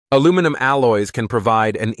Aluminum alloys can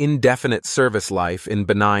provide an indefinite service life in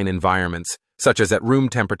benign environments, such as at room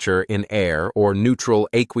temperature in air or neutral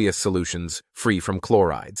aqueous solutions free from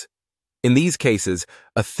chlorides. In these cases,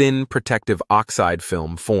 a thin protective oxide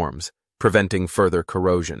film forms, preventing further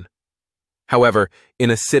corrosion. However, in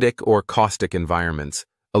acidic or caustic environments,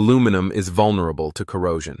 aluminum is vulnerable to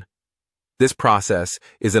corrosion. This process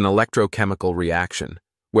is an electrochemical reaction,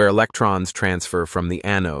 where electrons transfer from the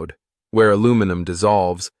anode, where aluminum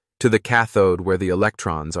dissolves, to the cathode where the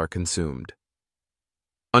electrons are consumed.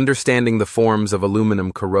 Understanding the forms of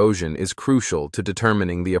aluminum corrosion is crucial to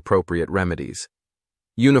determining the appropriate remedies.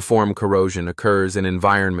 Uniform corrosion occurs in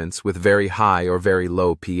environments with very high or very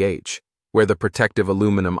low pH, where the protective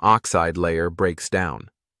aluminum oxide layer breaks down.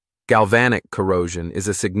 Galvanic corrosion is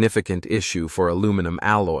a significant issue for aluminum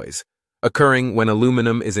alloys, occurring when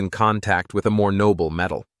aluminum is in contact with a more noble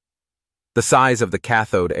metal. The size of the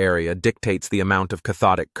cathode area dictates the amount of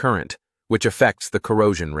cathodic current, which affects the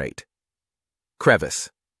corrosion rate. Crevice.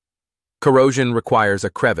 Corrosion requires a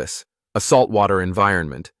crevice, a saltwater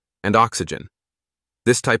environment, and oxygen.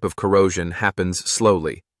 This type of corrosion happens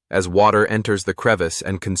slowly, as water enters the crevice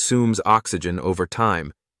and consumes oxygen over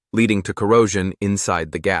time, leading to corrosion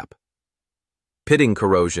inside the gap. Pitting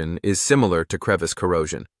corrosion is similar to crevice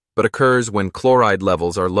corrosion, but occurs when chloride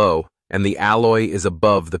levels are low and the alloy is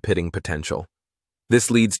above the pitting potential.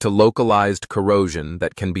 This leads to localized corrosion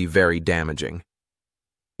that can be very damaging.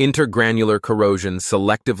 Intergranular corrosion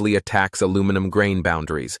selectively attacks aluminum grain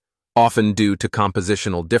boundaries, often due to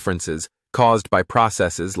compositional differences caused by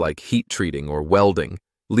processes like heat treating or welding,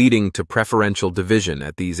 leading to preferential division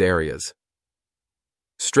at these areas.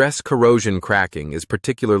 Stress corrosion cracking is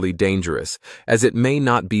particularly dangerous as it may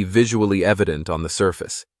not be visually evident on the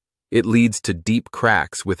surface. It leads to deep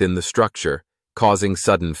cracks within the structure, causing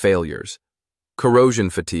sudden failures. Corrosion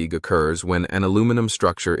fatigue occurs when an aluminum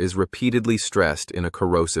structure is repeatedly stressed in a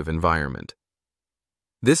corrosive environment.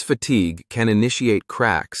 This fatigue can initiate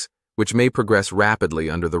cracks, which may progress rapidly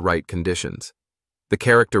under the right conditions. The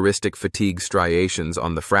characteristic fatigue striations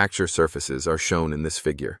on the fracture surfaces are shown in this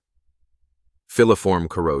figure. Filiform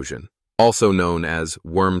corrosion, also known as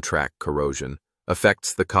worm track corrosion,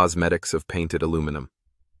 affects the cosmetics of painted aluminum.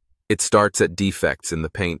 It starts at defects in the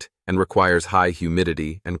paint and requires high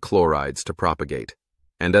humidity and chlorides to propagate.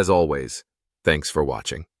 And as always, thanks for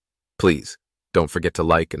watching. Please, don't forget to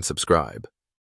like and subscribe.